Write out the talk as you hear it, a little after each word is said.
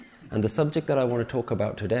And the subject that I want to talk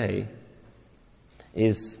about today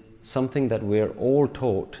is something that we're all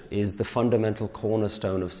taught is the fundamental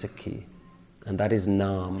cornerstone of Sikhi, and that is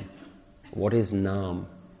Naam. What is Naam?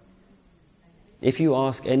 If you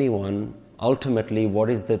ask anyone, ultimately, what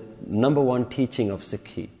is the number one teaching of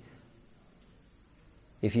Sikhi?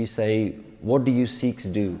 If you say, what do you Sikhs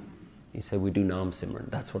do? You say, we do Naam Simran.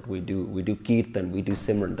 That's what we do. We do Kirtan, we do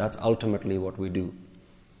Simran. That's ultimately what we do.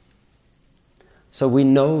 So we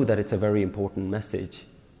know that it's a very important message.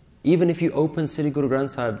 Even if you open Sri Guru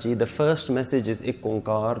Granth Sahib Ji, the first message is Ik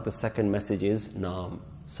Onkar, the second message is Naam,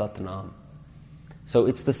 Sat Naam. So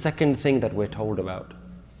it's the second thing that we're told about.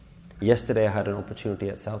 Yesterday I had an opportunity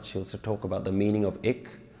at South Shields to talk about the meaning of Ik.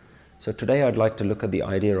 So today I'd like to look at the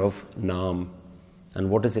idea of Naam and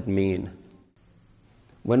what does it mean.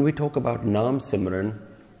 When we talk about Naam Simran,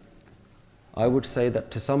 I would say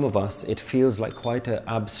that to some of us it feels like quite an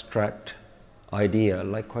abstract idea,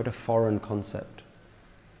 like quite a foreign concept,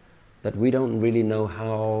 that we don't really know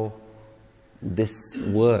how this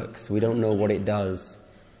works, we don't know what it does.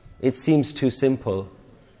 It seems too simple.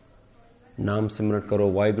 Naam Simran karo,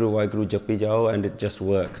 Waheguru Waheguru japi jao, and it just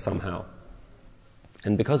works somehow.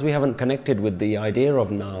 And because we haven't connected with the idea of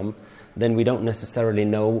Naam, then we don't necessarily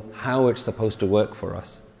know how it's supposed to work for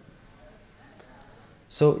us.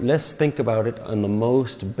 So let's think about it on the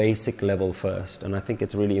most basic level first, and I think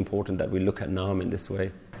it's really important that we look at Naam in this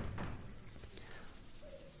way.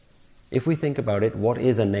 If we think about it, what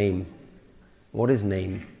is a name? What is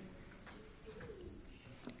name?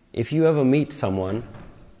 If you ever meet someone,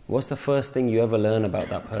 what's the first thing you ever learn about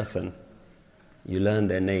that person? You learn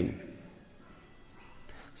their name.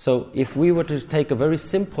 So if we were to take a very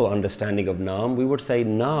simple understanding of Naam, we would say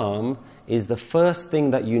Naam is the first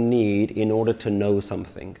thing that you need in order to know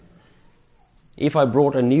something. If I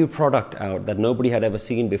brought a new product out that nobody had ever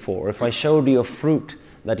seen before, if I showed you a fruit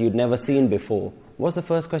that you'd never seen before, what's the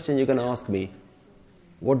first question you're going to ask me?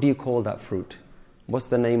 What do you call that fruit? What's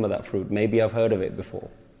the name of that fruit? Maybe I've heard of it before.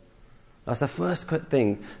 That's the first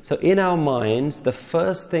thing. So in our minds, the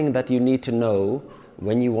first thing that you need to know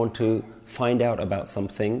when you want to find out about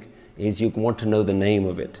something is you want to know the name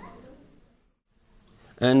of it.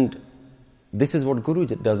 And this is what Guru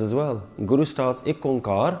does as well. Guru starts Ik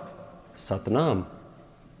Onkar Sat Naam.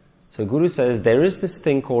 So Guru says there is this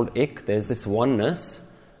thing called Ik, there's this oneness,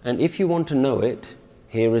 and if you want to know it,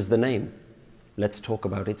 here is the name. Let's talk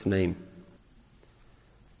about its name.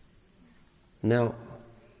 Now,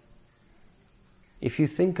 if you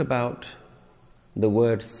think about the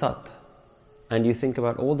word Sat, and you think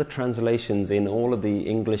about all the translations in all of the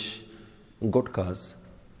English Gutkas,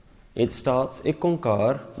 it starts Ik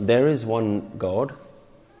Onkar, there is one God,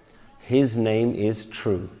 His name is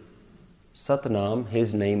true. Sat Naam,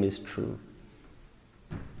 His name is true.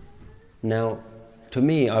 Now, to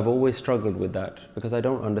me, I've always struggled with that because I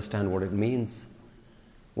don't understand what it means.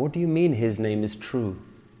 What do you mean His name is true?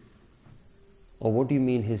 Or what do you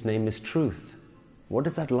mean His name is truth? What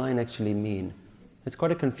does that line actually mean? It's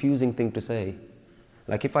quite a confusing thing to say.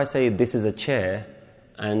 Like if I say this is a chair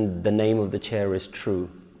and the name of the chair is true,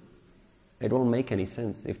 it won't make any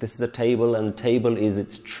sense. If this is a table and the table is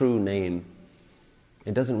its true name,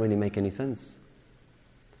 it doesn't really make any sense.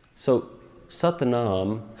 So Sat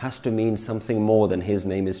Naam has to mean something more than His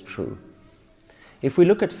name is true. If we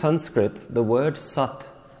look at Sanskrit, the word Sat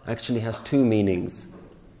actually has two meanings.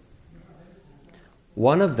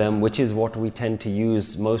 One of them, which is what we tend to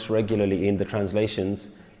use most regularly in the translations,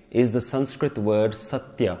 is the Sanskrit word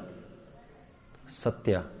Satya.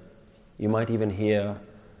 Satya. You might even hear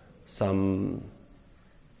some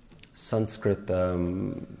Sanskrit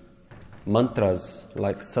mantras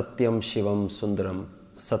like Satyam Shivam Sundaram.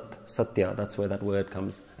 Satya, that's where that word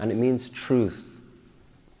comes. And it means truth.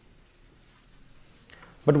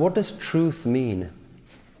 But what does truth mean?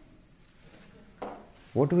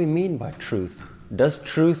 What do we mean by truth? Does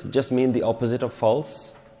truth just mean the opposite of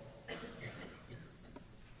false?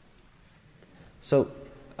 So,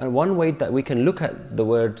 one way that we can look at the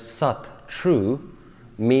word Sat, true,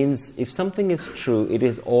 means if something is true, it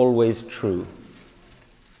is always true.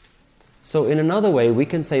 So in another way, we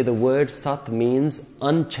can say the word Sat means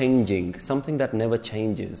unchanging, something that never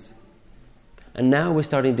changes. And now we're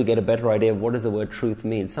starting to get a better idea of what does the word truth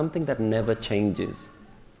mean, something that never changes.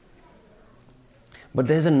 But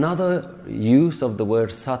there's another use of the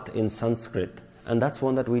word Sat in Sanskrit, and that's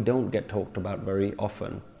one that we don't get talked about very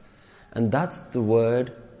often. And that's the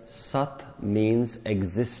word Sat means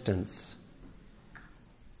existence.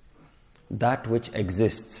 That which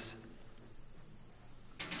exists.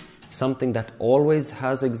 Something that always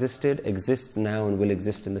has existed, exists now and will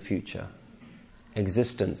exist in the future.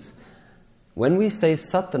 Existence. When we say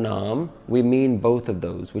Sat Naam, we mean both of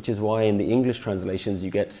those, which is why in the English translations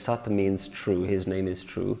you get Sat means true, his name is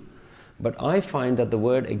true. But I find that the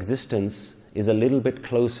word existence is a little bit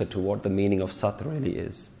closer to what the meaning of Sat really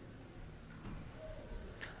is.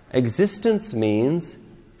 Existence means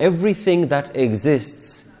everything that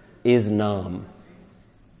exists is Naam.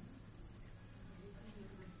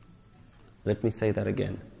 Let me say that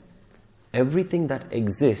again. Everything that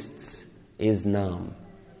exists is Naam.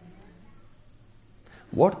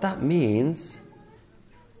 What that means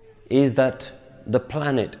is that the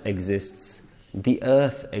planet exists, the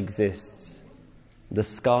earth exists, the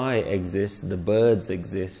sky exists, the birds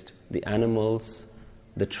exist, the animals,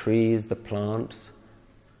 the trees, the plants.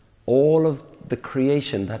 All of the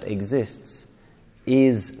creation that exists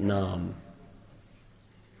is Naam.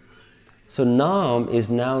 So Naam is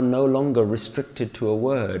now no longer restricted to a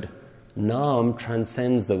word. Naam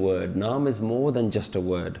transcends the word. Naam is more than just a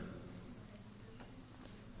word.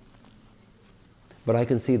 But I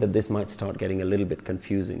can see that this might start getting a little bit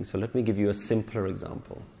confusing. So let me give you a simpler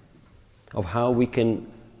example of how we can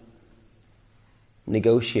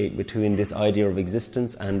negotiate between this idea of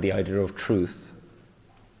existence and the idea of truth.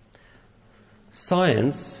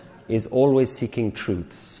 Science is always seeking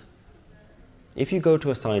truths. If you go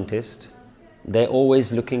to a scientist, they're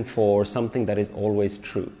always looking for something that is always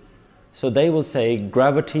true. So they will say,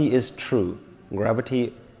 gravity is true.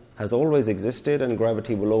 Gravity has always existed and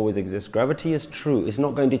gravity will always exist. Gravity is true, it's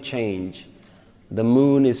not going to change. The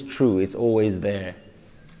moon is true, it's always there.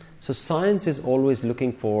 So science is always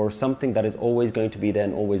looking for something that is always going to be there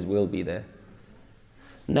and always will be there.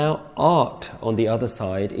 Now, art, on the other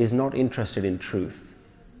side, is not interested in truth.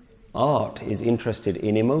 Art is interested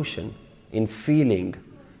in emotion, in feeling.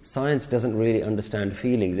 Science doesn't really understand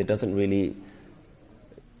feelings. It doesn't really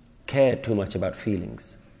care too much about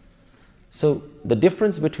feelings. So the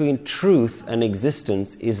difference between truth and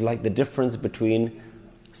existence is like the difference between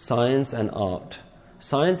science and art.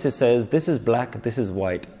 Science says, this is black, this is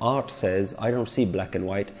white. Art says, I don't see black and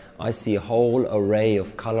white. I see a whole array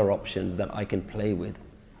of color options that I can play with.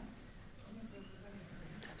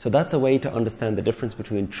 So that's a way to understand the difference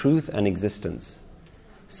between truth and existence.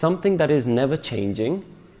 Something that is never changing,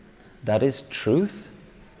 that is truth.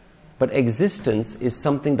 But existence is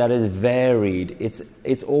something that is varied.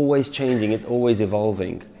 It's always changing, it's always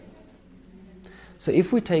evolving. So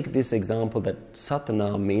if we take this example that Sat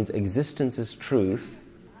Naam means existence is truth,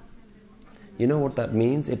 you know what that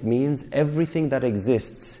means? It means everything that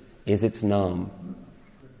exists is its Naam.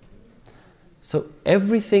 So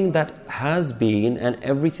everything that has been and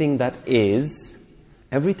everything that is,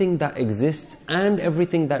 everything that exists and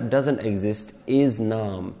everything that doesn't exist is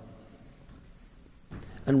Naam.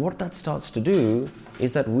 And what that starts to do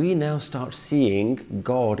is that we now start seeing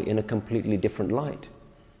God in a completely different light.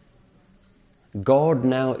 God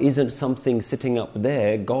now isn't something sitting up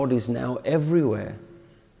there. God is now everywhere.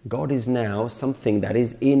 God is now something that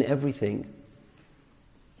is in everything.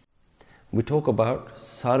 We talk about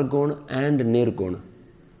Sargun and Nirgun,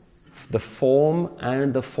 the form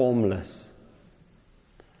and the formless.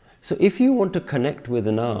 So if you want to connect with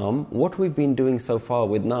Naam, what we've been doing so far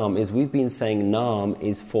with Naam is we've been saying Naam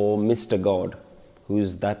is for Mr. God,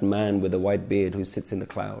 who's that man with a white beard who sits in the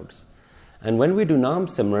clouds. And when we do Naam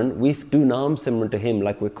Simran, we do Naam Simran to him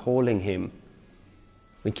like we're calling him.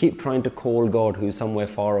 We keep trying to call God who's somewhere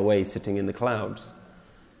far away sitting in the clouds.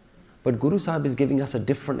 But Guru Sahib is giving us a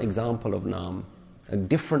different example of Naam, a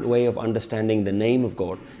different way of understanding the name of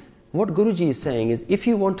God. What Guruji is saying is, if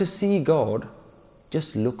you want to see God,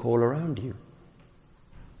 just look all around you.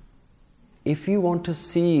 If you want to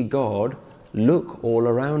see God, look all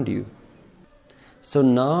around you. So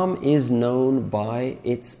Naam is known by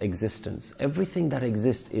its existence. Everything that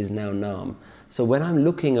exists is now Naam. So when I'm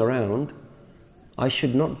looking around, I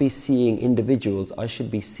should not be seeing individuals, I should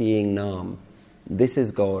be seeing Naam. This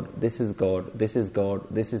is God, this is God, this is God,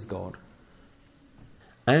 this is God.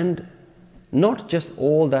 And not just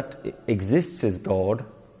all that exists is God,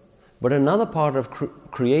 but another part of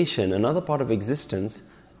creation, another part of existence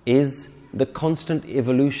is the constant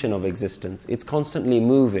evolution of existence. It's constantly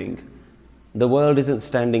moving. The world isn't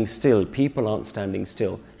standing still. People aren't standing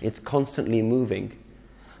still. It's constantly moving.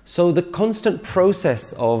 So the constant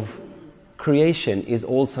process of creation is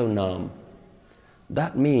also Naam.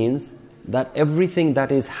 That means that everything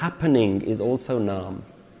that is happening is also Naam.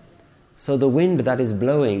 So the wind that is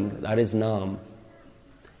blowing, that is Naam.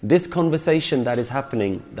 This conversation that is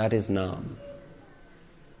happening, that is Naam.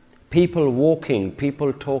 People walking,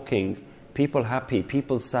 people talking, people happy,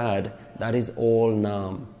 people sad, that is all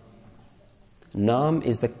Naam. Naam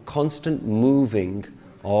is the constant moving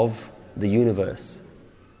of the universe.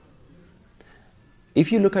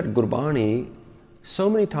 if you look at Gurbani, so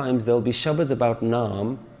many times there'll be shabads about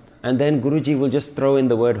Naam, and then Guruji will just throw in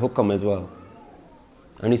the word hukam as well.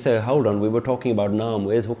 And you say, hold on, we were talking about Naam,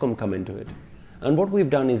 where's hukam come into it? And what we've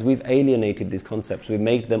done is we've alienated these concepts. We've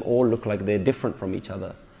made them all look like they're different from each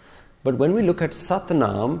other. But when we look at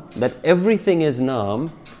Satnam, that everything is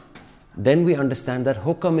Naam, then we understand that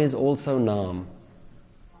hukam is also Naam.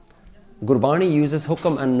 Gurbani uses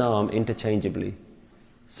hukam and Naam interchangeably.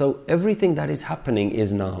 So everything that is happening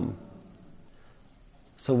is Naam.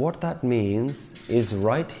 So what that means is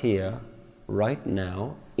right here, right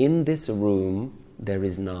now, in this room, there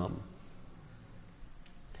is Naam.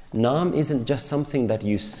 Naam isn't just something that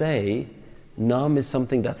you say, Naam is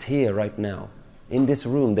something that's here right now. In this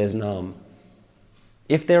room, there's Naam.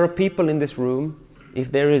 If there are people in this room,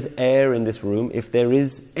 if there is air in this room, if there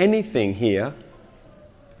is anything here,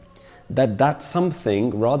 that's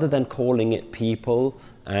something, rather than calling it people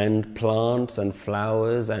and plants and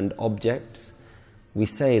flowers and objects, we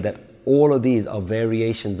say that all of these are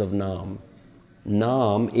variations of Naam.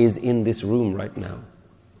 Naam is in this room right now.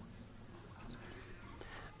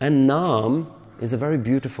 And Naam is a very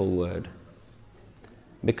beautiful word,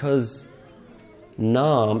 because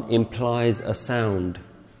Naam implies a sound.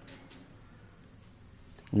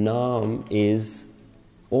 Naam is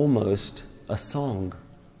almost a song.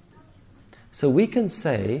 So we can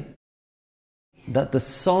say that the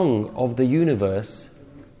song of the universe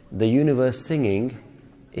singing,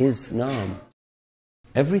 is Naam.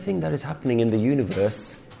 Everything that is happening in the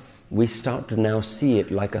universe, we start to now see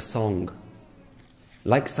it like a song,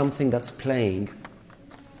 like something that's playing.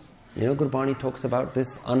 You know, Gurbani talks about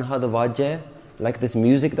this anhad vajya, like this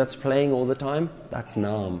music that's playing all the time. That's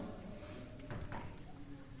Naam.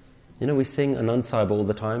 You know, we sing Anand Sahib all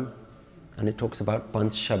the time, and it talks about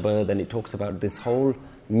Panch Shabad, and it talks about this whole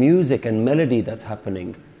music and melody that's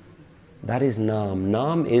happening. That is Naam.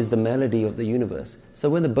 Naam is the melody of the universe. So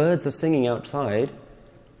when the birds are singing outside,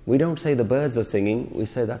 we don't say the birds are singing, we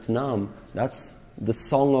say that's Naam. That's the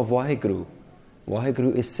song of Waheguru.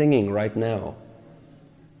 Waheguru is singing right now.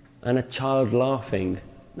 And a child laughing,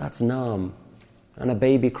 that's Naam. And a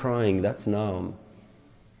baby crying, that's Naam.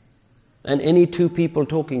 And any two people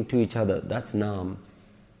talking to each other, that's Naam.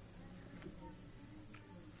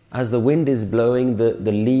 As the wind is blowing, the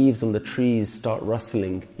leaves on the trees start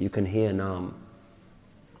rustling, you can hear Naam.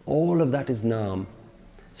 All of that is Naam.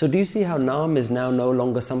 So do you see how Naam is now no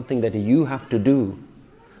longer something that you have to do?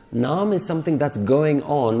 Naam is something that's going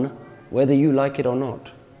on whether you like it or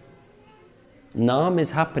not. Naam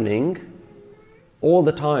is happening all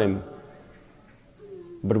the time,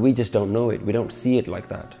 but we just don't know it. We don't see it like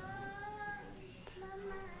that.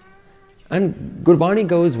 And Gurbani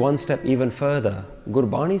goes one step even further.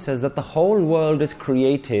 Gurbani says that the whole world is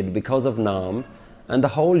created because of Naam, and the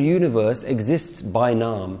whole universe exists by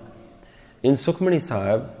Naam. In Sukhmani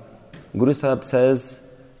Sahib, Guru Sahib says,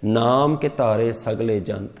 Naam ke tare sagle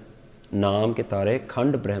jant, Naam ke tare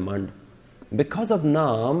khand brahmand. Because of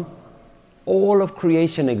Naam, all of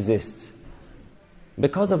creation exists.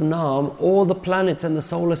 Because of Naam, all the planets and the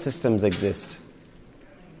solar systems exist.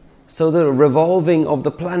 So the revolving of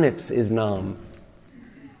the planets is Naam.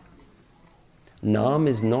 Naam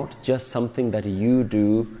is not just something that you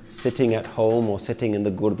do sitting at home or sitting in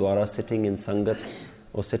the Gurdwara, sitting in Sangat,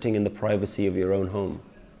 or sitting in the privacy of your own home.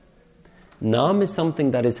 Naam is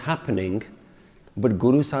something that is happening, but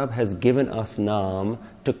Guru Sahib has given us Naam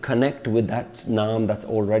to connect with that Naam that's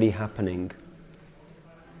already happening.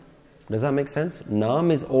 Does that make sense?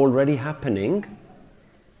 Naam is already happening,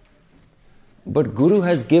 but Guru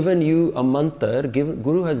has given you a mantra,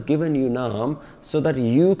 Guru has given you Naam so that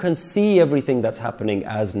you can see everything that's happening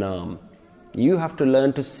as Naam. You have to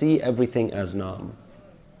learn to see everything as Naam.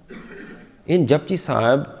 In Japji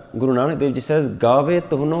Sahib, Guru Nanak Dev Ji says, Gave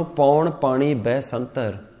tuhno pawan pani beh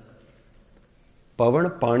santar.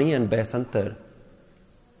 Pavan, pani and beh santar.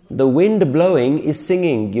 The wind blowing is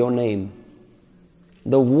singing your name.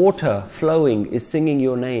 The water flowing is singing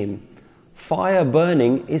your name. Fire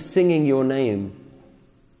burning is singing your name.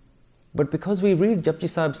 But because we read Japji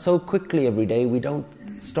Sahib so quickly every day, we don't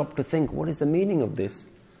stop to think, what is the meaning of this?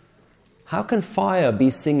 How can fire be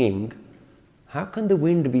singing? How can the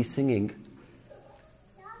wind be singing?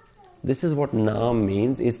 This is what Naam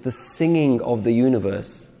means, is the singing of the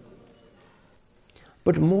universe.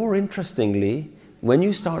 But more interestingly, when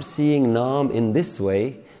you start seeing Naam in this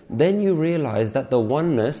way, then you realize that the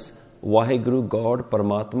oneness, Waheguru, God,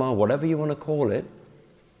 Paramatma, whatever you want to call it,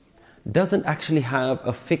 doesn't actually have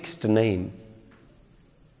a fixed name.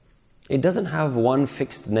 It doesn't have one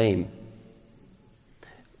fixed name.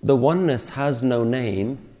 The oneness has no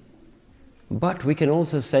name, But we can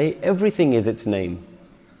also say everything is its name.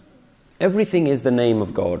 Everything is the name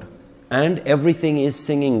of God, and everything is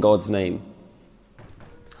singing God's name.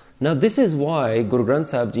 Now this is why Guru Granth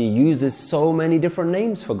Sahib Ji uses so many different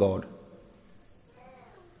names for God.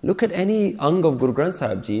 Look at any ang of Guru Granth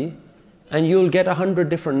Sahib Ji and you'll get 100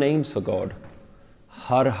 different names for God.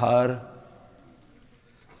 Har Har,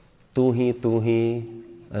 Tu Hi,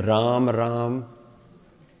 Ram Ram.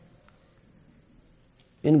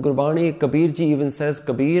 In Gurbani, Kabir Ji even says,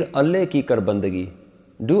 Kabir, Allah ki kar bandagi.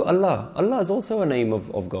 Do Allah. Allah is also a name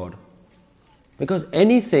of God. Because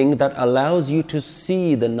anything that allows you to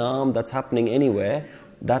see the Naam that's happening anywhere,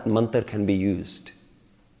 that mantra can be used.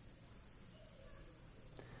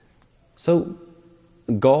 So,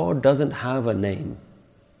 God doesn't have a name.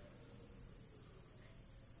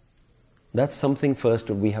 That's something first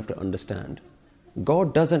that we have to understand.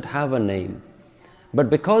 God doesn't have a name. But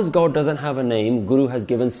because God doesn't have a name, Guru has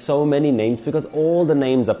given so many names because all the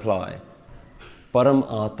names apply. Param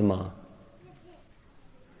Atma,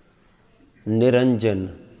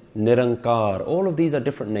 Niranjan, Nirankar, all of these are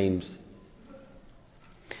different names.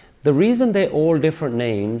 The reason they're all different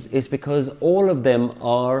names is because all of them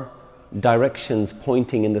are directions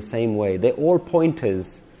pointing in the same way. They're all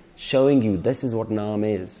pointers showing you this is what Naam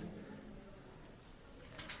is.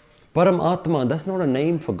 Param Atma, that's not a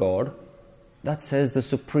name for God. That says the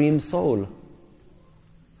Supreme Soul.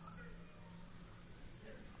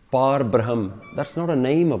 Par Brahm, that's not a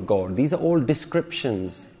name of God. These are all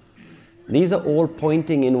descriptions. These are all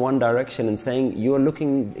pointing in one direction and saying you are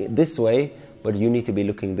looking this way, but you need to be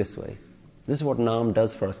looking this way. This is what Naam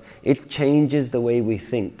does for us. It changes the way we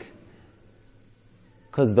think.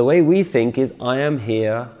 Because the way we think is, I am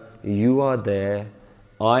here, you are there,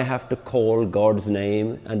 I have to call God's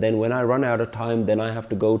name, and then when I run out of time, then I have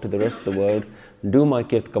to go to the rest of the world, do my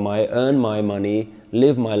kirt kamai, earn my money,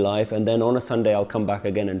 live my life, and then on a Sunday I'll come back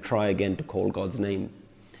again and try again to call God's name.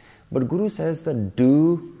 But Guru says that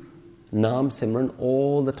do Naam Simran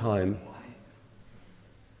all the time.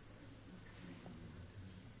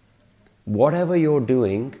 Whatever you're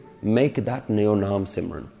doing, make that your Naam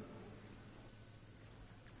Simran.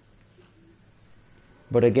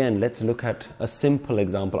 But again, let's look at a simple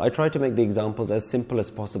example. I try to make the examples as simple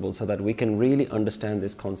as possible so that we can really understand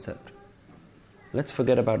this concept. Let's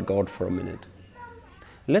forget about God for a minute.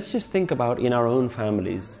 Let's just think about in our own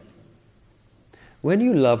families. When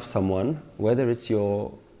you love someone, whether it's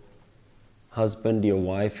your husband, your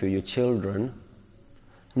wife, or your children,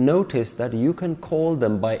 notice that you can call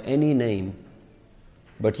them by any name,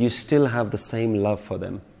 but you still have the same love for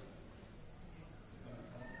them.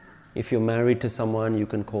 If you're married to someone, you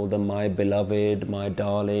can call them my beloved, my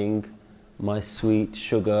darling, my sweet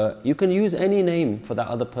sugar. You can use any name for that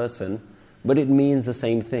other person, but it means the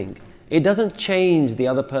same thing. It doesn't change the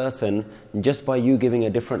other person just by you giving a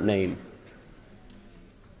different name.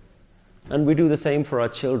 And we do the same for our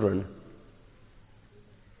children.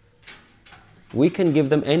 We can give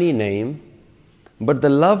them any name, but the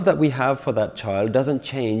love that we have for that child doesn't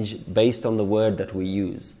change based on the word that we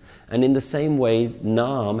use. And in the same way,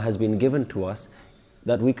 Naam has been given to us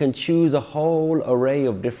that we can choose a whole array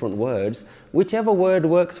of different words, whichever word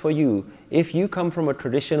works for you. If you come from a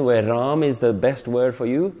tradition where Ram is the best word for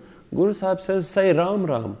you, Guru Sahib says, say Ram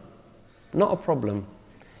Ram. Not a problem.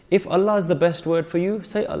 If Allah is the best word for you,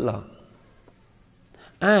 say Allah.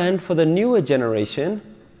 And for the newer generation,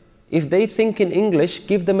 if they think in English,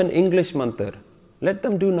 give them an English mantra. Let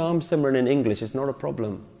them do Naam Simran in English, it's not a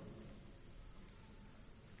problem.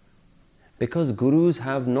 Because Gurus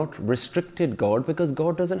have not restricted God, because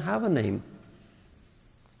God doesn't have a name.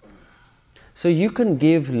 So you can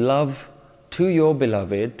give love to your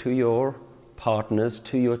beloved, to your partners,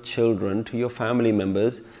 to your children, to your family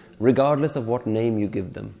members, regardless of what name you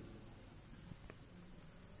give them.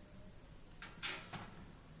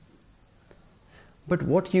 But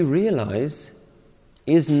what you realize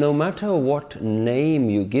is no matter what name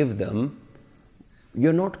you give them,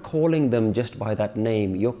 you're not calling them just by that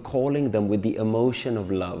name. You're calling them with the emotion of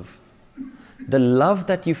love. The love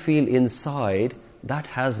that you feel inside, that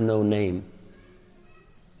has no name.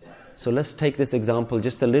 So let's take this example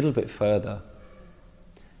just a little bit further.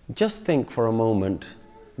 Just think for a moment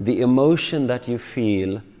the emotion that you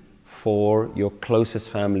feel for your closest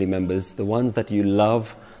family members, the ones that you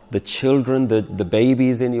love, the children, the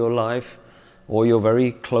babies in your life, or your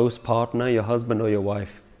very close partner, your husband or your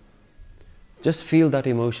wife. Just feel that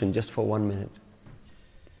emotion just for 1 minute.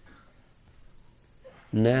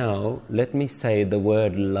 Now, let me say the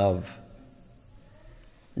word love.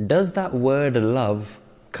 Does that word love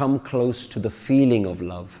come close to the feeling of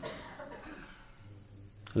love?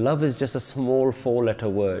 Love is just a small 4-letter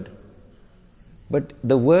word. But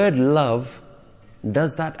the word love,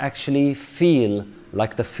 does that actually feel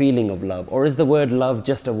like the feeling of love? Or is the word love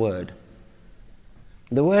just a word?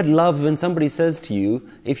 The word love, when somebody says to you,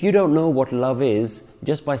 if you don't know what love is,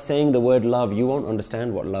 just by saying the word love, you won't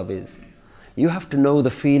understand what love is. You have to know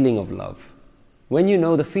the feeling of love. When you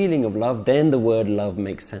know the feeling of love, then the word love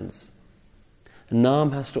makes sense.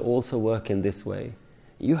 Naam has to also work in this way.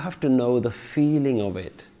 You have to know the feeling of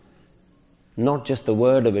it, not just the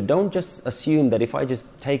word of it. Don't just assume that if I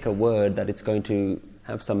just take a word that it's going to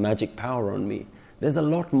have some magic power on me. There's a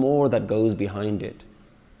lot more that goes behind it.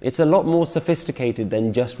 It's a lot more sophisticated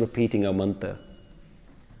than just repeating a mantra.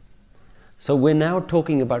 So we're now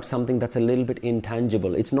talking about something that's a little bit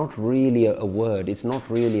intangible. It's not really a word. It's not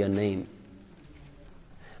really a name.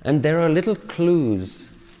 And there are little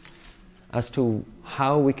clues as to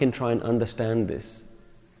how we can try and understand this.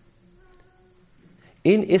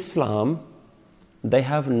 In Islam, they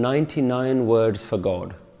have 99 words for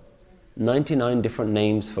God, 99 different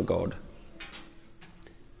names for God.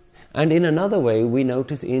 And in another way, we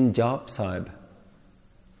notice in Jap Sahib.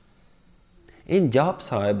 In Jap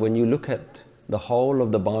Sahib, when you look at the whole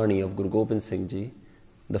of the Bani of Guru Gobind Singh Ji,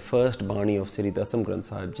 the first Bani of Sri Dasam Granth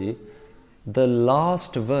Sahib Ji, the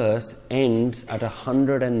last verse ends at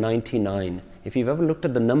 199. If you've ever looked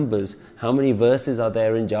at the numbers, how many verses are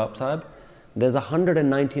there in Jap Sahib? There's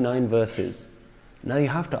 199 verses. Now you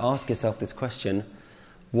have to ask yourself this question,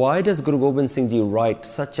 why does Guru Gobind Singh Ji write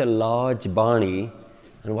such a large Bani,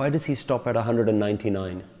 and why does he stop at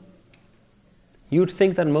 199? You'd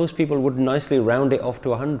think that most people would nicely round it off to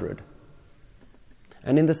 100.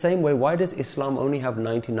 And in the same way, why does Islam only have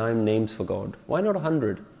 99 names for God? Why not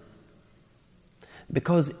 100?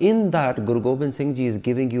 Because in that, Guru Gobind Singh Ji is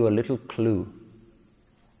giving you a little clue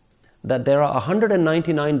that there are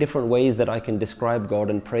 199 different ways that I can describe God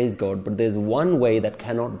and praise God, but there's one way that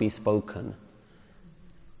cannot be spoken.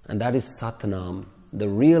 And that is Satnam. The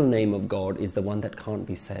real name of God is the one that can't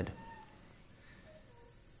be said.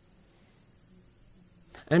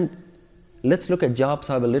 And let's look at Jap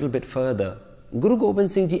Sahib a little bit further. Guru Gobind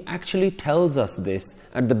Singh Ji actually tells us this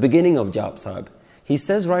at the beginning of Jap Sahib. He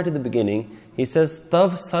says right at the beginning, he says,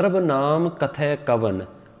 Tav Sarab Naam Katha Kavan.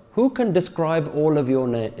 Who can describe all of your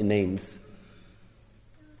names?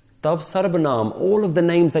 Tav Sarab Naam, all of the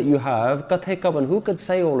names that you have, Katha Kavan, who could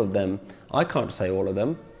say all of them? I can't say all of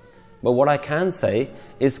them. But what I can say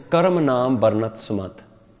is Karam Naam Barnat Sumat.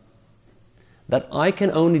 That I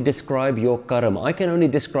can only describe your karam, I can only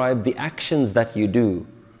describe the actions that you do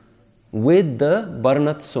with the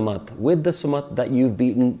Barnat Sumat, with the Sumat that you've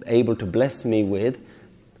been able to bless me with.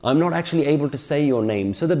 I'm not actually able to say your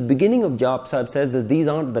name. So the beginning of Jap Sahib says that these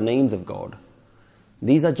aren't the names of God.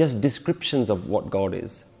 These are just descriptions of what God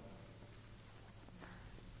is.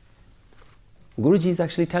 Guruji is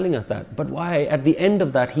actually telling us that. But why? At the end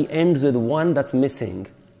of that, he ends with one that's missing.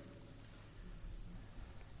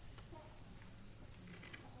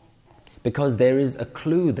 Because there is a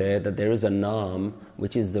clue there that there is a Naam,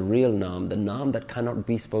 which is the real Naam, the Naam that cannot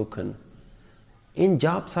be spoken. In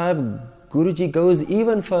Jap Sahib, Guruji goes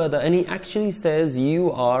even further and he actually says,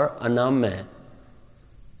 you are Aname.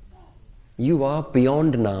 You are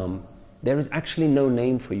beyond Naam. There is actually no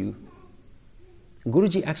name for you.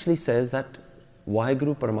 Guruji actually says that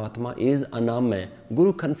Vaheguru Paramatma is Aname.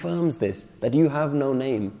 Guru confirms this, that you have no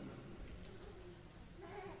name.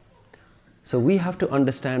 So we have to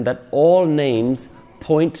understand that all names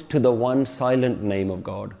point to the one silent name of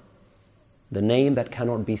God, the name that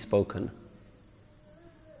cannot be spoken.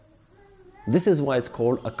 This is why it's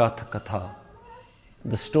called a Katha,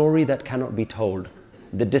 the story that cannot be told,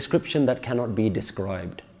 the description that cannot be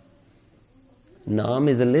described. Naam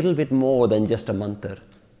is a little bit more than just a mantra.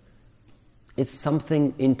 It's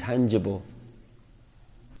something intangible.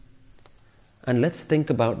 And let's think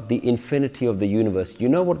about the infinity of the universe. You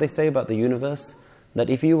know what they say about the universe? That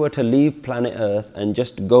if you were to leave planet Earth and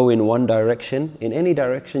just go in one direction, in any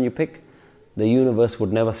direction you pick, the universe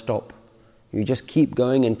would never stop. You just keep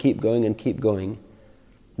going and keep going and keep going.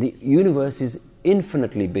 The universe is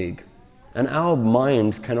infinitely big. And our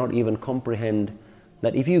minds cannot even comprehend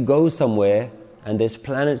that if you go somewhere and there's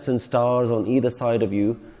planets and stars on either side of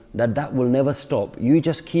you, that will never stop. You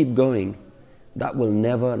just keep going. That will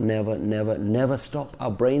never, never, never, never stop.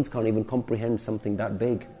 Our brains can't even comprehend something that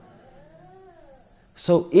big.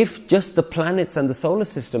 So if just the planets and the solar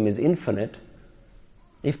system is infinite,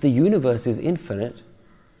 if the universe is infinite,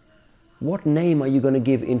 what name are you going to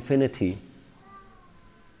give infinity?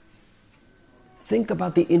 Think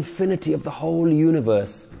about the infinity of the whole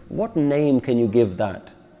universe. What name can you give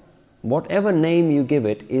that? Whatever name you give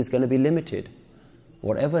it is going to be limited.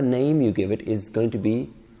 Whatever name you give it is going to be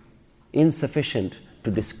insufficient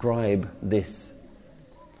to describe this.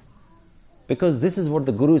 Because this is what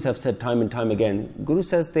the Gurus have said time and time again. Guru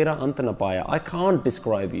says, Tera ant na paya. I can't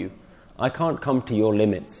describe you. I can't come to your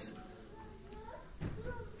limits.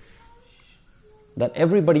 That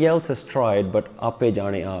everybody else has tried, but ape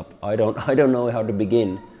jane aap. I don't know how to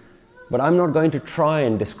begin. But I'm not going to try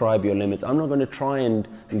and describe your limits. I'm not going to try and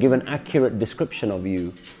give an accurate description of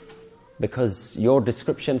you, because your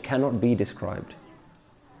description cannot be described.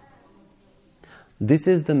 This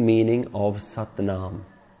is the meaning of Sat Naam.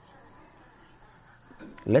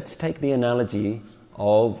 Let's take the analogy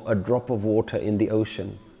of a drop of water in the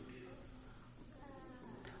ocean.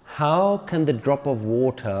 How can the drop of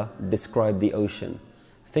water describe the ocean?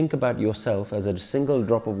 Think about yourself as a single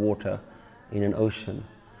drop of water in an ocean.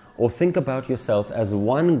 Or think about yourself as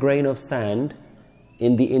one grain of sand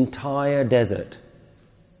in the entire desert.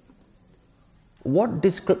 What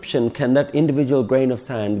description can that individual grain of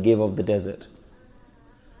sand give of the desert?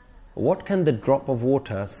 What can the drop of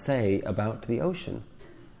water say about the ocean?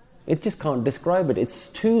 It just can't describe it. It's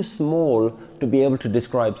too small to be able to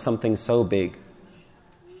describe something so big.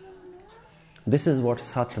 This is what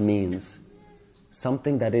Sat means.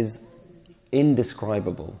 Something that is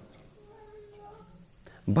indescribable.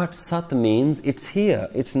 But Sat means it's here,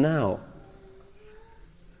 it's now.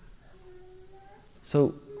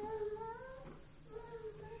 So,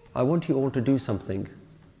 I want you all to do something.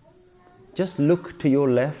 Just look to your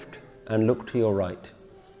left and look to your right.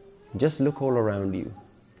 Just look all around you.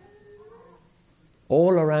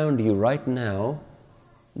 All around you right now,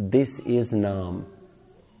 this is Naam.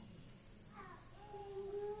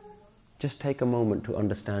 Just take a moment to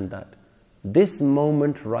understand that. This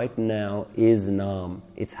moment right now is Naam.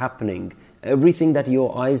 It's happening. Everything that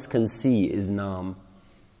your eyes can see is Naam.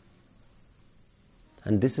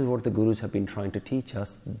 And this is what the Gurus have been trying to teach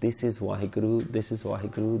us. This is Waheguru, this is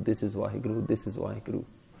Waheguru, this is Waheguru, this is Waheguru.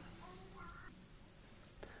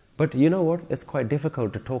 But you know what? It's quite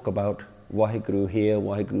difficult to talk about Waheguru here,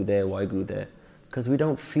 Waheguru there, because we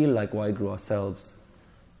don't feel like Waheguru ourselves.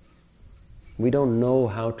 We don't know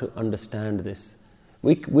how to understand this.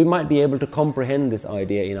 We might be able to comprehend this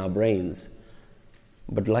idea in our brains,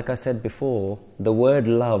 but like I said before, the word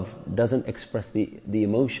love doesn't express the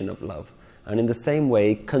emotion of love. And in the same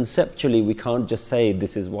way, conceptually, we can't just say,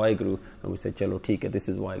 this is Waheguru, and we say, chalo theek hai, this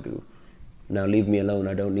is Waheguru. Now leave me alone,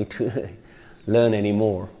 I don't need to learn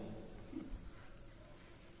anymore.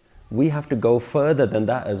 We have to go further than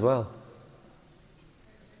that as well.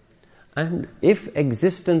 And if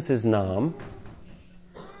existence is Naam,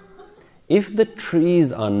 if the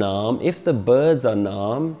trees are Naam, if the birds are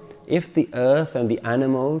Naam, if the earth and the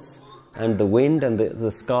animals and the wind and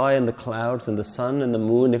the sky and the clouds and the sun and the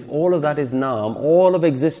moon, if all of that is Naam, all of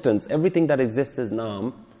existence, everything that exists is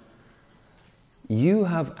Naam, you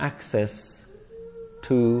have access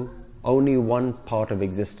to only one part of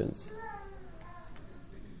existence.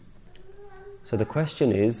 So the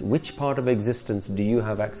question is, which part of existence do you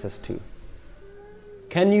have access to?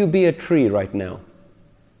 Can you be a tree right now?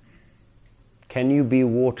 Can you be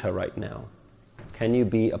water right now? Can you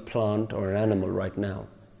be a plant or an animal right now?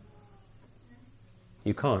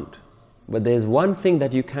 You can't. But there's one thing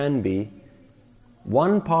that you can be,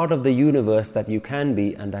 one part of the universe that you can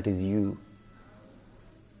be, and that is you.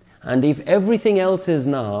 And if everything else is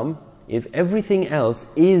Naam, if everything else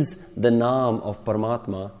is the Naam of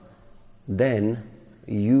Paramatma, then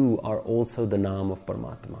you are also the Naam of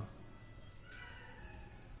Paramatma.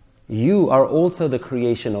 You are also the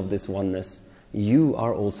creation of this oneness. You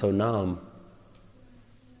are also Naam.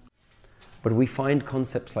 But we find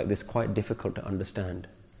concepts like this quite difficult to understand.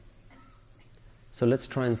 So let's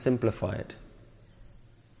try and simplify it.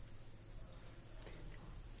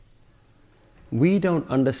 We don't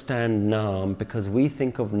understand Naam because we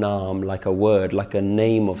think of Naam like a word, like a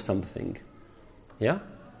name of something. Yeah?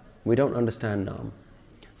 We don't understand Naam.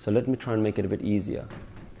 So let me try and make it a bit easier.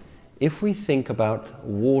 If we think about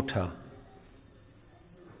water,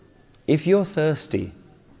 if you're thirsty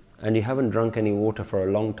and you haven't drunk any water for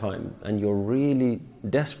a long time and you're really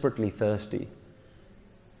desperately thirsty,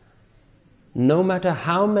 no matter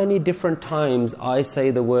how many different times I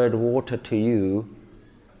say the word water to you,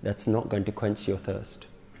 that's not going to quench your thirst.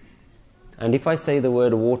 And if I say the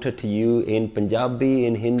word water to you in Punjabi,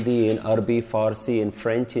 in Hindi, in Arabic, Farsi, in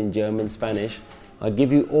French, in German, Spanish, I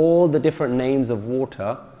give you all the different names of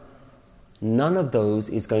water, none of those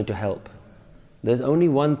is going to help. There's only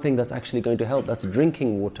one thing that's actually going to help, that's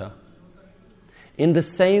drinking water. In the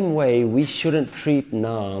same way, we shouldn't treat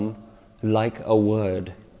Naam like a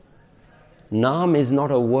word. Naam is not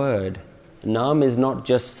a word. Naam is not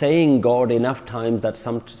just saying God enough times that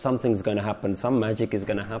something's going to happen, some magic is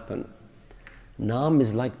going to happen. Naam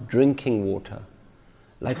is like drinking water.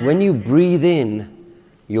 Like when you breathe in,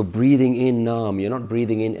 you're breathing in Naam, you're not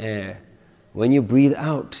breathing in air. When you breathe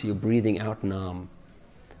out, you're breathing out Naam.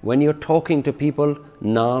 When you're talking to people,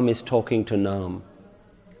 Naam is talking to Naam.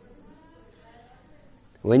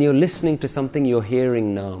 When you're listening to something, you're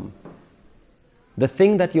hearing Naam. The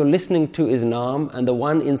thing that you're listening to is Naam, and the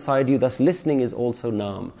one inside you that's listening is also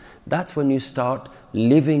Naam. That's when you start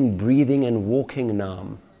living, breathing and walking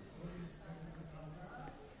Naam.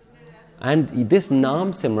 And this Naam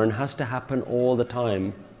Simran has to happen all the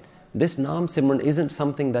time. This Naam Simran isn't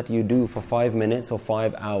something that you do for 5 minutes or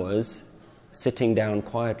 5 hours sitting down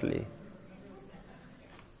quietly.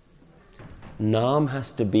 Naam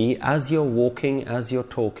has to be as you're walking, as you're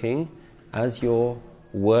talking, as you're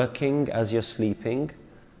working, as you're sleeping.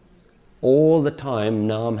 All the time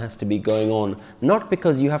Naam has to be going on. Not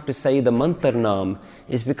because you have to say the mantra Naam,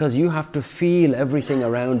 it's because you have to feel everything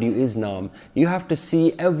around you is Naam. You have to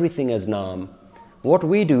see everything as Naam. What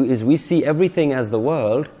we do is we see everything as the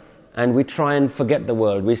world, and we try and forget the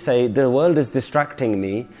world. We say, the world is distracting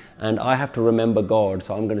me, and I have to remember God.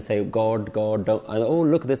 So I'm going to say, God, God, don't. And, oh,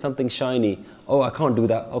 look, there's something shiny. Oh, I can't do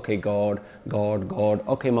that. Okay, God, God, God.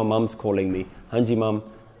 Okay, my mum's calling me. Hanji, mum.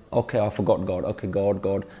 Okay, I forgot God. Okay, God,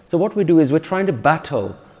 God. So what we do is we're trying to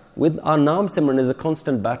battle. With our Naam Simran is a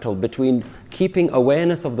constant battle between keeping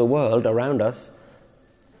awareness of the world around us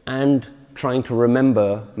and trying to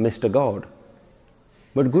remember Mr. God.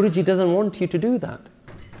 But Guruji doesn't want you to do that.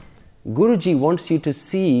 Guruji wants you to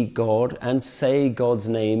see God and say God's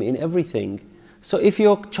name in everything. So if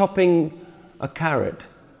you're chopping a carrot,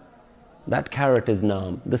 that carrot is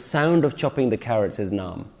Naam. The sound of chopping the carrots is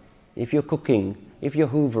Naam. If you're cooking, if you're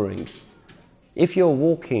hoovering, if you're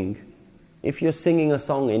walking, if you're singing a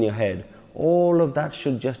song in your head, all of that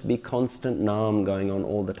should just be constant Naam going on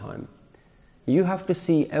all the time. You have to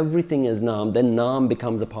see everything as Naam, then Naam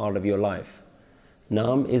becomes a part of your life.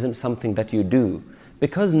 Naam isn't something that you do.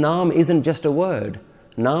 Because Naam isn't just a word.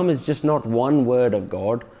 Naam is just not one word of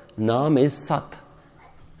God. Naam is Sat.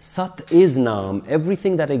 Sat is Naam.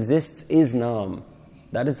 Everything that exists is Naam.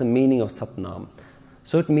 That is the meaning of Satnam.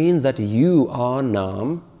 So it means that you are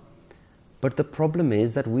Naam, but the problem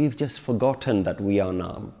is that we've just forgotten that we are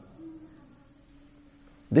Naam.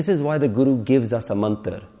 This is why the Guru gives us a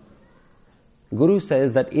mantra. Guru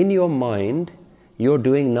says that in your mind, you're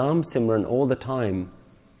doing Naam Simran all the time.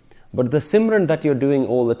 But the Simran that you're doing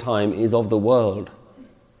all the time is of the world.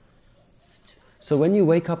 So when you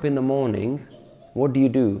wake up in the morning, what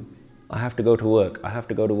do? I have to go to work, I have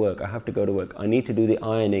to go to work, I have to go to work. I need to do the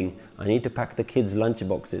ironing, I need to pack the kids' lunch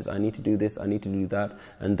boxes, I need to do this, I need to do that.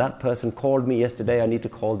 And that person called me yesterday, I need to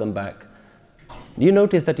call them back. Do you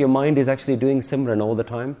notice that your mind is actually doing Simran all the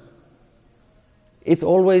time? It's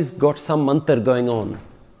always got some mantra going on.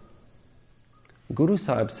 Guru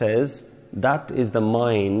Sahib says, that is the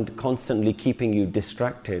mind constantly keeping you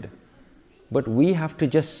distracted. But we have to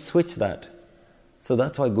just switch that. So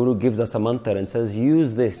that's why Guru gives us a mantra and says,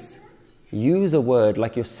 use this. Use a word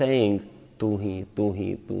like you're saying, tu hi, tu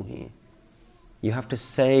hi, tu hi. You have to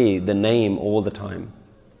say the name all the time.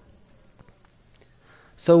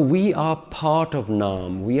 So we are part of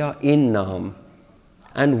Naam. We are in Naam.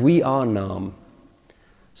 And we are Naam.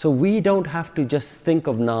 So we don't have to just think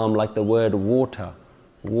of Naam like the word water.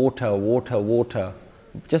 Water, water, water.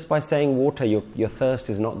 Just by saying water, your thirst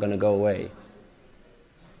is not going to go away.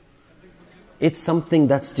 It's something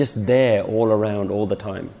that's just there all around all the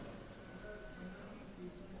time.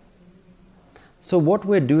 So what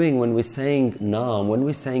we're doing when we're saying Naam, when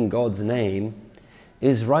we're saying God's name,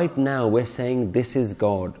 is right now we're saying this is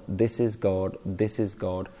God, this is God, this is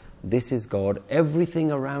God, this is God.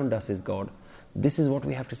 Everything around us is God. This is what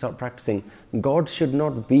we have to start practicing. God should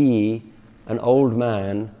not be an old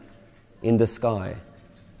man in the sky.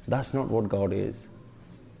 That's not what God is.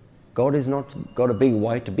 God is not got a big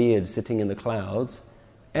white beard sitting in the clouds.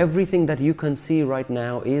 Everything that you can see right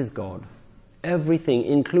now is God. Everything,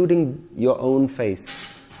 including your own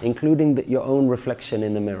face, including your own reflection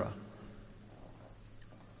in the mirror.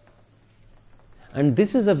 And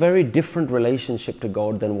this is a very different relationship to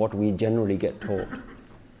God than what we generally get taught.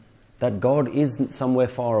 That God isn't somewhere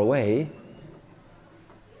far away.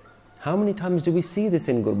 How many times do we see this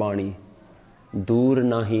in Gurbani? Dur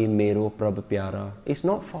nahi mero prabh pyara. It's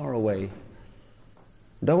not far away.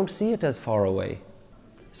 Don't see it as far away.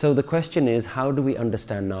 So the question is, how do we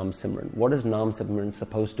understand Naam Simran? What is Naam Simran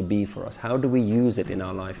supposed to be for us? How do we use it in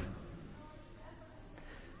our life?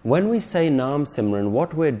 When we say Naam Simran,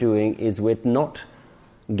 what we're doing is we're not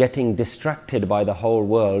getting distracted by the whole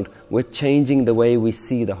world. We're changing the way we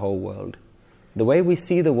see the whole world. The way we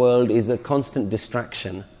see the world is a constant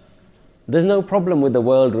distraction. There's no problem with the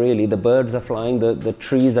world really. The birds are flying, the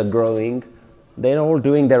trees are growing. They're all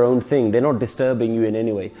doing their own thing. They're not disturbing you in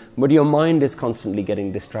any way. But your mind is constantly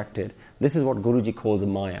getting distracted. This is what Guruji calls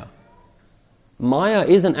Maya. Maya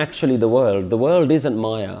isn't actually the world. The world isn't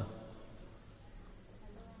Maya.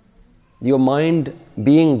 Your mind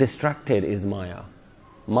being distracted is Maya.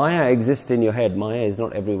 Maya exists in your head. Maya is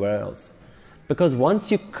not everywhere else. Because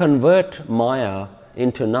once you convert Maya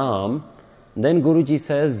into Naam, then Guruji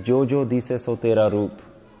says, Jo jo dise so tera roop.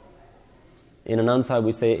 In Anand Sahib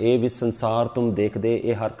we say, E vis sansar tum dekh de,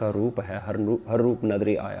 e har ka roop hai, har roop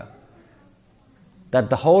nadri aaya. That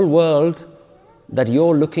the whole world that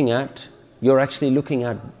you're looking at, you're actually looking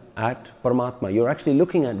at Paramatma. You're actually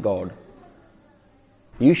looking at God.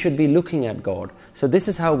 You should be looking at God. So this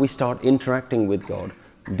is how we start interacting with God.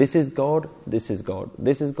 This is God, this is God,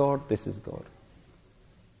 this is God, this is God.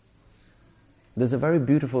 There's a very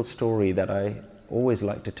beautiful story that I always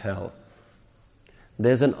like to tell.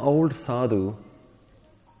 There's an old sadhu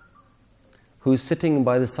who's sitting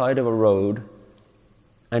by the side of a road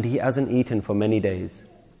and he hasn't eaten for many days.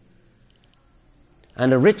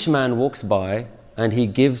 And a rich man walks by and he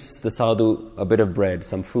gives the sadhu a bit of bread,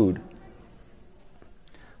 some food.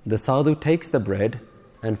 The sadhu takes the bread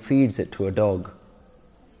and feeds it to a dog.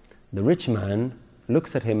 The rich man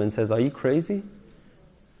looks at him and says, Are you crazy?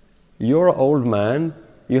 You're an old man,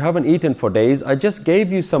 you haven't eaten for days, I just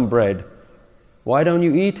gave you some bread. Why don't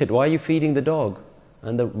you eat it? Why are you feeding the dog?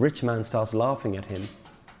 And the rich man starts laughing at him.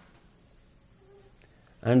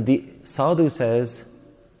 And the sadhu says,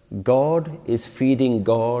 God is feeding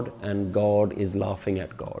God and God is laughing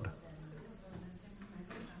at God.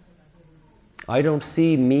 I don't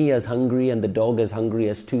see me as hungry and the dog as hungry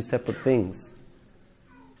as two separate things.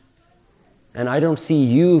 And I don't see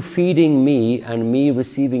you feeding me and me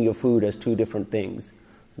receiving your food as two different things.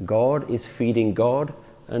 God is feeding God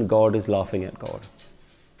and God is laughing at God.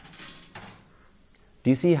 Do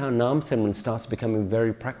you see how Naam Simran starts becoming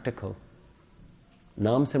very practical?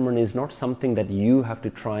 Naam Simran is not something that you have to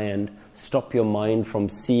try and stop your mind from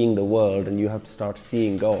seeing the world and you have to start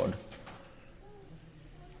seeing God.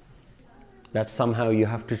 That somehow you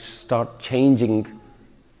have to start changing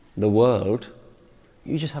the world.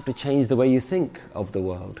 You just have to change the way you think of the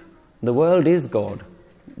world. The world is God.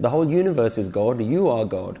 The whole universe is God. You are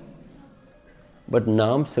God. But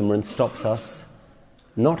Naam Simran stops us.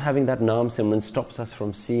 Not having that Naam Simran stops us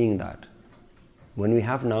from seeing that. When we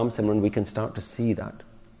have Naam Simran, we can start to see that.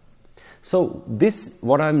 So this,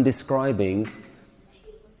 what I'm describing,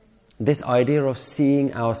 this idea of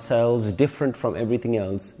seeing ourselves different from everything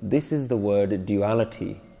else, this is the word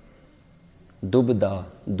duality. Dubda,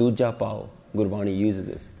 duja pao. Gurbani uses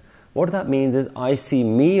this. What that means is I see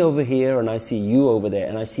me over here and I see you over there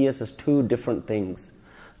and I see us as two different things.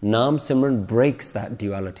 Naam Simran breaks that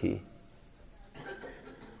duality.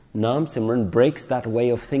 Naam Simran breaks that way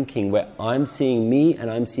of thinking where I'm seeing me and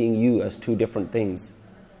I'm seeing you as two different things.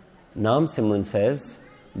 Naam Simran says,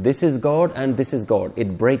 this is God and this is God.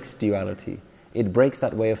 It breaks duality. It breaks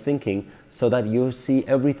that way of thinking so that you see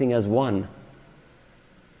everything as one.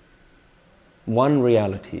 One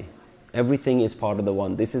reality. Everything is part of the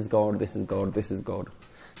one. This is God, this is God, this is God.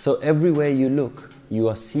 So everywhere you look, you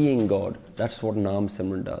are seeing God. That's what Naam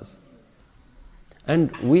Simran does.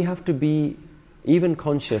 And we have to be even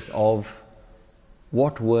conscious of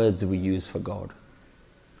what words we use for God.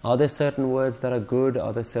 Are there certain words that are good?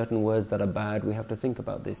 Are there certain words that are bad? We have to think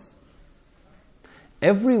about this.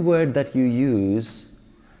 Every word that you use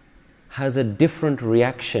has a different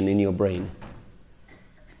reaction in your brain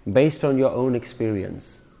based on your own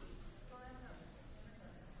experience.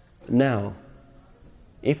 Now,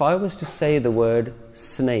 if I was to say the word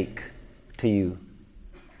snake to you,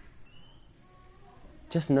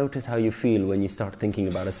 just notice how you feel when you start thinking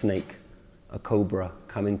about a snake, a cobra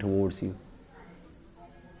coming towards you.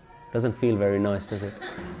 Doesn't feel very nice, does it?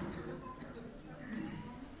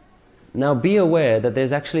 Now be aware that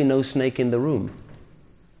there's actually no snake in the room.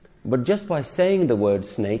 But just by saying the word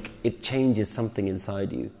snake, it changes something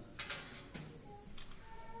inside you.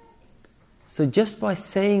 So just by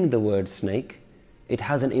saying the word snake, it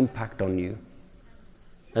has an impact on you.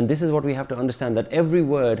 And this is what we have to understand, that every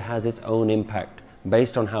word has its own impact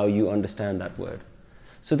based on how you understand that word.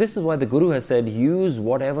 So this is why the Guru has said, use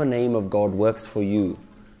whatever name of God works for you.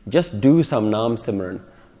 Just do some Naam Simran.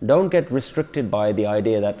 Don't get restricted by the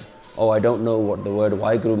idea that, oh, I don't know what the word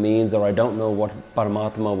Waheguru means, or I don't know what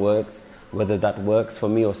Paramatma works, whether that works for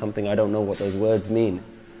me or something, I don't know what those words mean.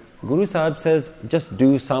 Guru Sahib says, just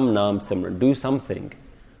do some Naam Simran, do something.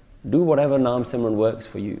 Do whatever Naam Simran works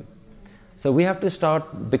for you. So we have to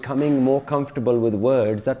start becoming more comfortable with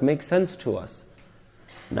words that make sense to us.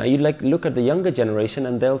 Now you look at the younger generation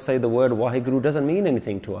and they'll say the word Waheguru doesn't mean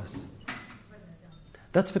anything to us.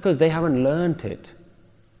 That's because they haven't learnt it.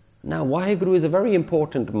 Now Waheguru is a very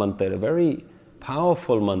important mantra, a very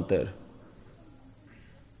powerful mantra.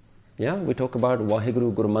 Yeah, we talk about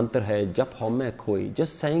Waheguru Guru Mantra hai, jap home khoi.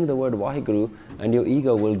 Just saying the word Waheguru and your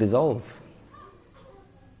ego will dissolve.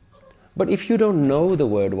 But if you don't know the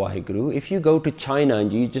word Waheguru, if you go to China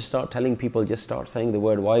and you just start telling people, just start saying the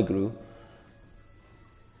word Waheguru,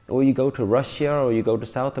 or you go to Russia or you go to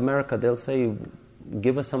South America, they'll say,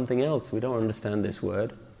 give us something else, we don't understand this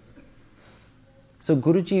word. So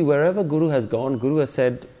Guruji, wherever Guru has gone, Guru has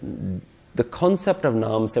said, the concept of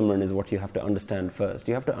Naam Simran is what you have to understand first.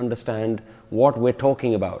 You have to understand what we're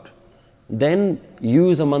talking about. Then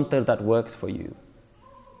use a mantra that works for you.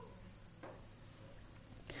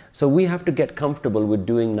 So we have to get comfortable with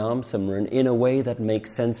doing Naam Simran in a way that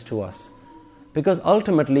makes sense to us. Because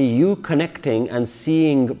ultimately you connecting and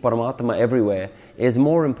seeing Paramatma everywhere is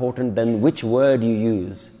more important than which word you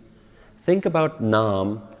use. Think about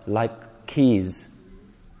Naam like keys,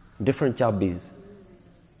 different chabis.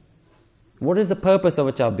 What is the purpose of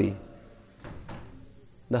a chabi?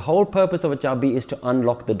 The whole purpose of a chabi is to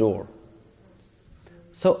unlock the door.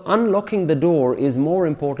 So unlocking the door is more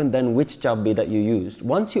important than which chabi that you used.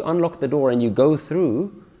 Once you unlock the door and you go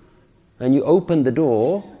through and you open the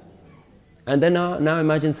door, and then now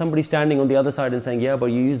imagine somebody standing on the other side and saying, yeah, but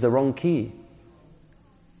you used the wrong key.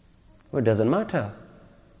 Well, it doesn't matter,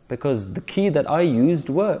 because the key that I used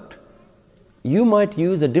worked. You might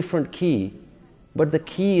use a different key, but the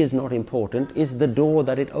key is not important. It's the door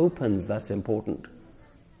that it opens that's important.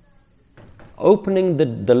 Opening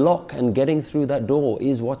the lock and getting through that door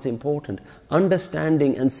is what's important.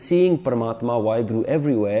 Understanding and seeing Paramatma, Waheguru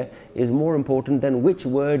everywhere is more important than which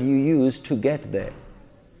word you use to get there.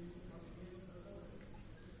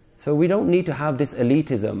 So we don't need to have this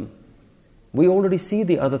elitism. We already see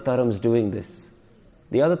the other dharams doing this.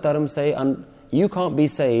 The other dharams say, you can't be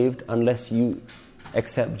saved unless you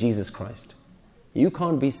accept Jesus Christ. You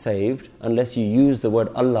can't be saved unless you use the word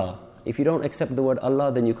Allah. If you don't accept the word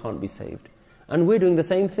Allah, then you can't be saved. And we're doing the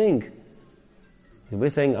same thing. We're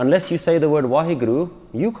saying, unless you say the word Waheguru,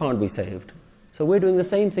 you can't be saved. So we're doing the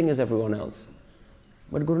same thing as everyone else.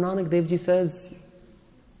 But Guru Nanak Dev Ji says,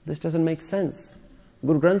 this doesn't make sense.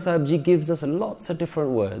 Guru Granth Sahib Ji gives us lots of different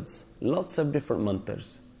words, lots of different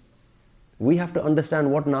mantras. We have to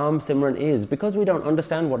understand what Naam Simran is. Because we don't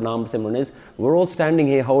understand what Naam Simran is, we're all standing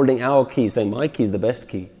here holding our key, saying, my key is the best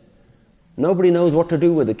key. Nobody knows what to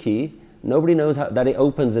do with the key. Nobody knows that it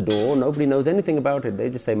opens a door. Nobody knows anything about it. They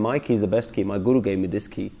just say, my key is the best key. My Guru gave me this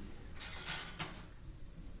key.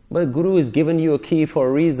 But Guru has given you a key for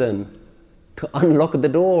a reason, to unlock the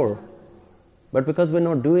door. But because we're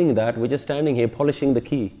not doing that, we're just standing here polishing the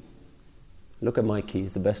key. Look at my key,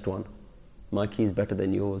 it's the best one. My key is better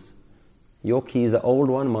than yours. Your key is an old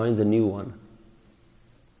one, mine's a new one.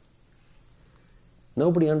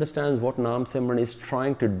 Nobody understands what Naam Simran is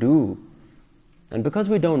trying to do. And because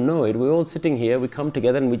we don't know it, we're all sitting here, we come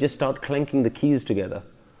together and we just start clanking the keys together.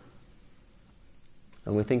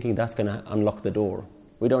 And we're thinking that's going to unlock the door.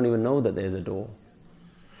 We don't even know that there's a door.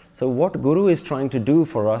 So what Guru is trying to do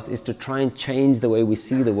for us is to try and change the way we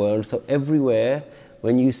see the world. So everywhere,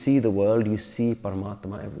 when you see the world, you see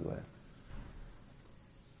Paramatma everywhere.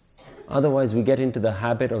 Otherwise, we get into the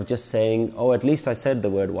habit of just saying, oh, at least I said the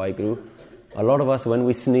word Waheguru. A lot of us, when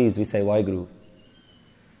we sneeze, we say Waheguru.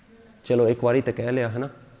 Chalo, ek wari ta keh liya hai na?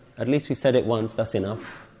 At least we said it once, that's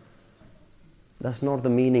enough. That's not the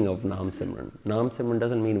meaning of Naam Simran. Naam Simran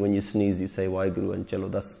doesn't mean when you sneeze, you say Waheguru and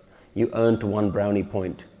chalo, you earned 1 brownie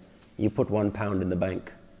point. You put £1 in the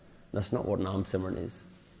bank. That's not what Naam Simran is.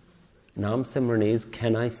 Naam Simran is,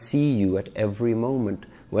 can I see you at every moment?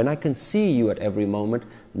 When I can see you at every moment,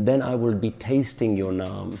 then I will be tasting your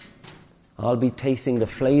Naam. I'll be tasting the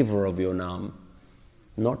flavor of your Naam,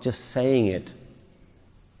 not just saying it.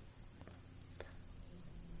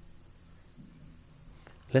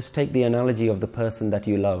 Let's take the analogy of the person that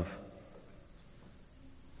you love.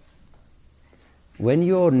 When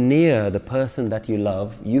you're near the person that you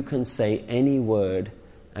love, you can say any word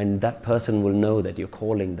and that person will know that you're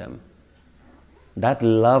calling them. That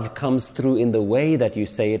love comes through in the way that you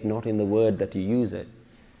say it, not in the word that you use it.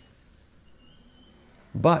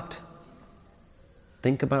 But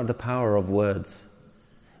think about the power of words.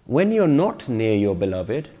 When you're not near your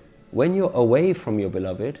beloved, when you're away from your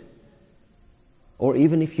beloved, or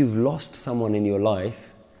even if you've lost someone in your life,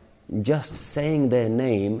 just saying their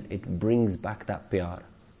name, it brings back that pyar.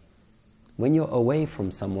 When you're away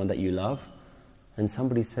from someone that you love, and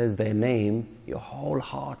somebody says their name, your whole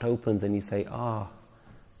heart opens and you say,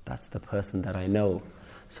 that's the person that I know.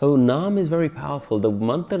 So Naam is very powerful. The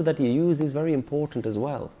mantra that you use is very important as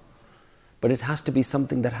well. But it has to be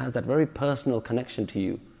something that has that very personal connection to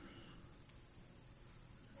you.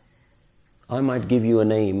 I might give you a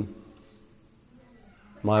name.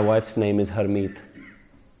 My wife's name is Harmeet.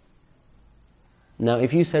 Now,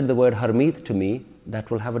 if you said the word Harmeet to me, that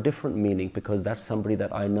will have a different meaning because that's somebody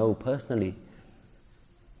that I know personally.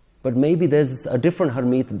 But maybe there's a different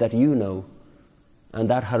Harmeet that you know, and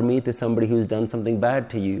that Harmeet is somebody who's done something bad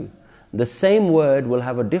to you. The same word will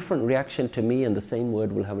have a different reaction to me, and the same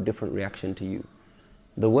word will have a different reaction to you.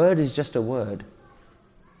 The word is just a word.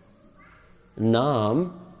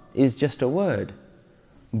 Naam is just a word.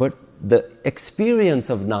 But the experience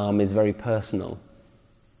of Naam is very personal.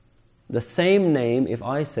 The same name, if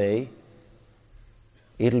I say,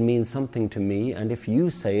 it'll mean something to me, and if you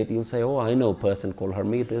say it, you'll say, oh, I know a person called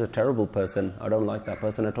Harmeet, they're a terrible person, I don't like that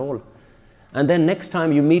person at all. And then next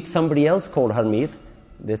time you meet somebody else called Harmeet,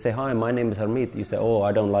 they say, hi, my name is Harmeet. You say, oh,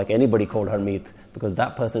 I don't like anybody called Harmeet because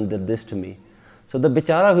that person did this to me. So the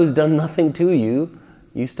bichara who's done nothing to you,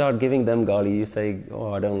 you start giving them gali. You say,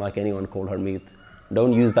 oh, I don't like anyone called Harmeet.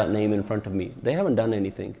 Don't use that name in front of me. They haven't done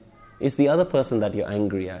anything. It's the other person that you're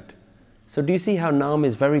angry at. So do you see how Naam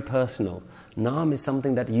is very personal? Naam is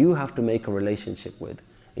something that you have to make a relationship with.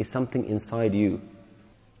 It's something inside you.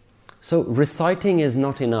 So reciting is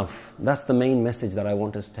not enough. That's the main message that I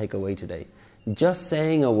want us to take away today. Just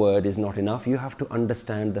saying a word is not enough. You have to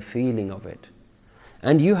understand the feeling of it.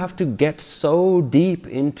 And you have to get so deep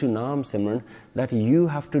into Naam Simran that you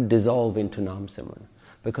have to dissolve into Naam Simran.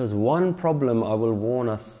 Because one problem I will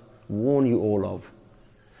warn you all of.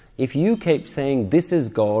 If you keep saying, this is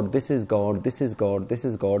God, this is God, this is God, this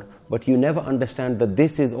is God, but you never understand that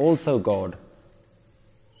this is also God.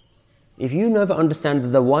 If you never understand that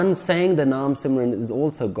the one saying the Naam Simran is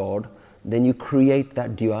also God, then you create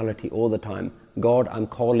that duality all the time. God, I'm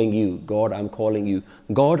calling you. God, I'm calling you.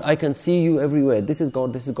 God, I can see you everywhere. This is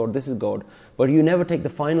God, this is God, this is God. But you never take the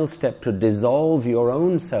final step to dissolve your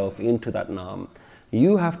own self into that Naam.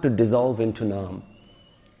 You have to dissolve into Naam.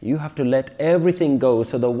 You have to let everything go.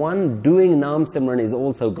 So the one doing Naam Simran is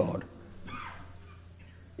also God.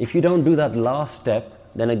 If you don't do that last step,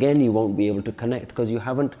 then again you won't be able to connect because you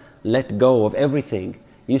haven't let go of everything.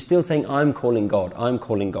 You're still saying, I'm calling God, I'm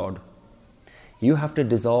calling God. You have to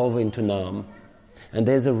dissolve into Naam. And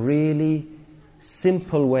there's a really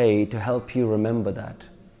simple way to help you remember that.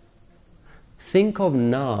 Think of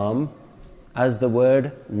Naam as the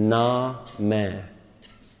word na main.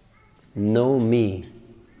 Know me.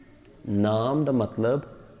 Naam the matlab,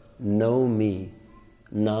 know me.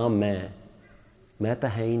 Na main. Main ta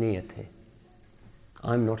hai hi nahi ithe.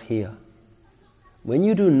 I'm not here. When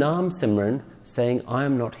you do Naam Simran, saying, I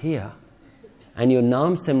am not here, and your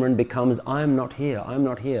Naam Simran becomes, I am not here,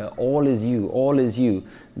 all is you,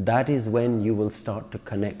 that is when you will start to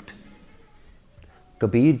connect.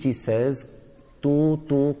 Kabir ji says,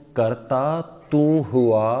 tu karta, tu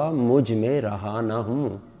hua, mujh mein raha na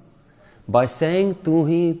hu. By saying tu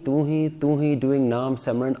hi, doing Naam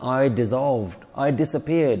Simran, I dissolved, I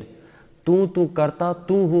disappeared. Tu karta,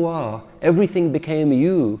 tu hua, everything became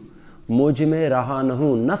you. Mujh mein raha na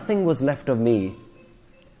hu, nothing was left of me.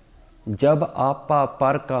 Jab apa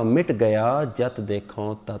par ka mit gaya, jat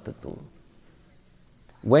dekhon tat tu.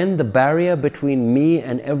 When the barrier between me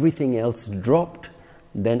and everything else dropped,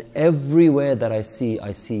 then everywhere that I see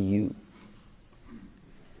you.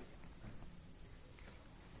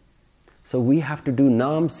 So we have to do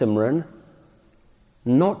Naam Simran,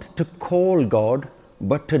 not to call God,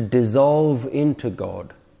 but to dissolve into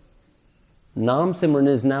God. Naam Simran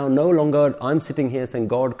is now no longer, I'm sitting here saying,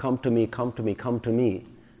 God, come to me, come to me, come to me.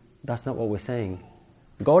 That's not what we're saying.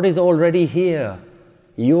 God is already here.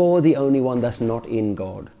 You're the only one that's not in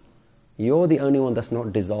God. You're the only one that's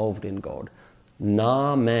not dissolved in God.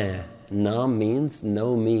 Na main. Naam means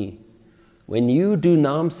know me. When you do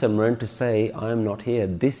Naam Simran to say, I am not here,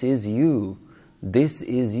 this is you. This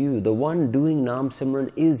is you. The one doing Naam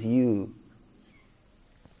Simran is you.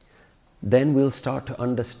 Then we'll start to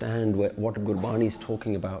understand what Gurbani is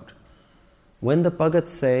talking about. When the Bhagats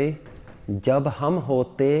say, Jab hum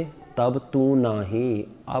hote, tab tu nahi,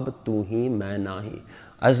 ab tu hi main nahi.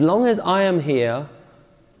 As long as I am here,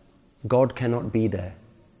 God cannot be there.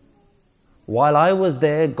 While I was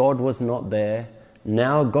there, God was not there.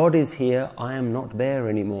 Now God is here, I am not there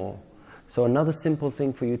anymore. So another simple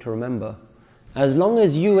thing for you to remember. As long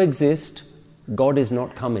as you exist, God is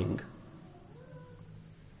not coming.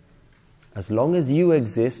 As long as you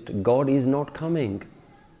exist, God is not coming.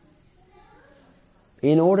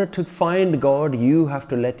 In order to find God, you have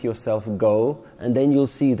to let yourself go, and then you'll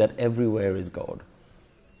see that everywhere is God.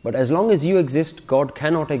 But as long as you exist, God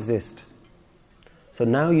cannot exist. So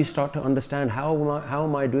now you start to understand, how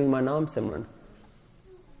am I doing my Naam Simran?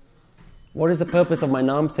 What is the purpose of my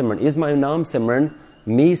Naam Simran? Is my Naam Simran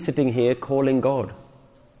me sitting here calling God?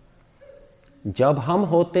 Jab hum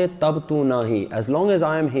hote tab tu nahi. As long as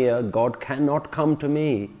I am here, God cannot come to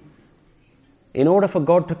me. In order for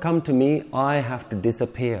God to come to me, I have to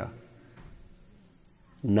disappear.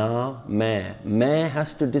 Main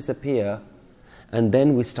has to disappear, and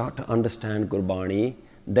then we start to understand Gurbani.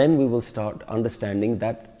 Then we will start understanding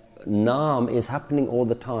that Naam is happening all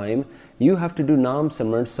the time. You have to do Naam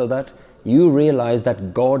Simran so that you realize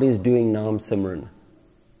that God is doing Naam Simran,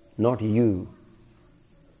 not you.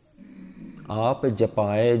 Aap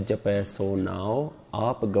japaye jape so nao,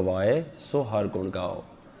 aap gavaye so har gun gao.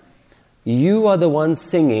 You are the one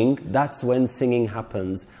singing, that's when singing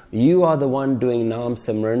happens. You are the one doing Naam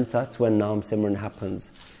Simran, that's when Naam Simran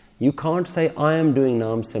happens. You can't say, I am doing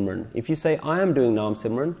Naam Simran. If you say, I am doing Naam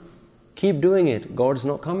Simran, keep doing it. God's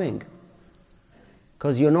not coming.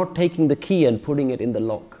 Because you're not taking the key and putting it in the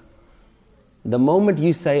lock. The moment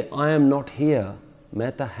you say, I am not here,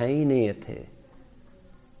 main ta hai hi nahi ithe.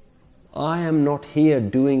 I am not here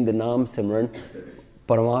doing the Naam Simran.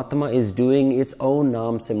 Paramatma is doing its own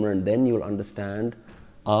Naam Simran. Then you'll understand,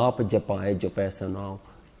 aap japaye jape sanao.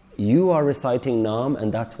 You are reciting Naam,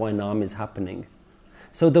 and that's why Naam is happening.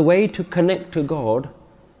 So the way to connect to God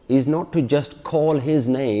is not to just call His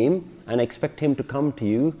name and expect Him to come to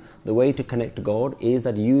you. The way to connect to God is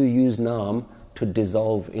that you use Naam to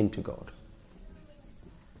dissolve into God.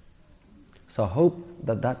 So I hope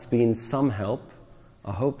that that's been some help.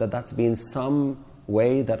 I hope that that's been some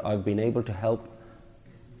way that I've been able to help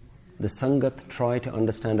the Sangat try to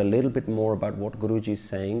understand a little bit more about what Guruji is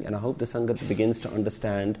saying, and I hope the Sangat begins to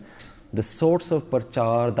understand the sorts of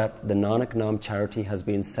parchar that the Nanak Naam charity has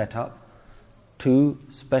been set up to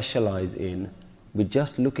specialize in, with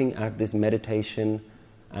just looking at this meditation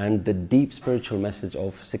and the deep spiritual message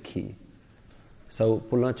of Sikhi. So,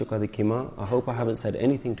 Pulla Chukadi Kima, I hope I haven't said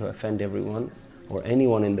anything to offend everyone or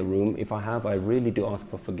anyone in the room. If I have, I really do ask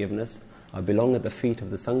for forgiveness. I belong at the feet of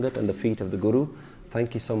the Sangat and the feet of the Guru.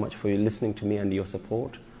 Thank you so much for listening to me and your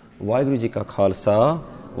support. Waheguru Ji Ka Khalsa,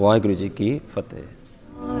 Waheguru Ji Ki Fateh.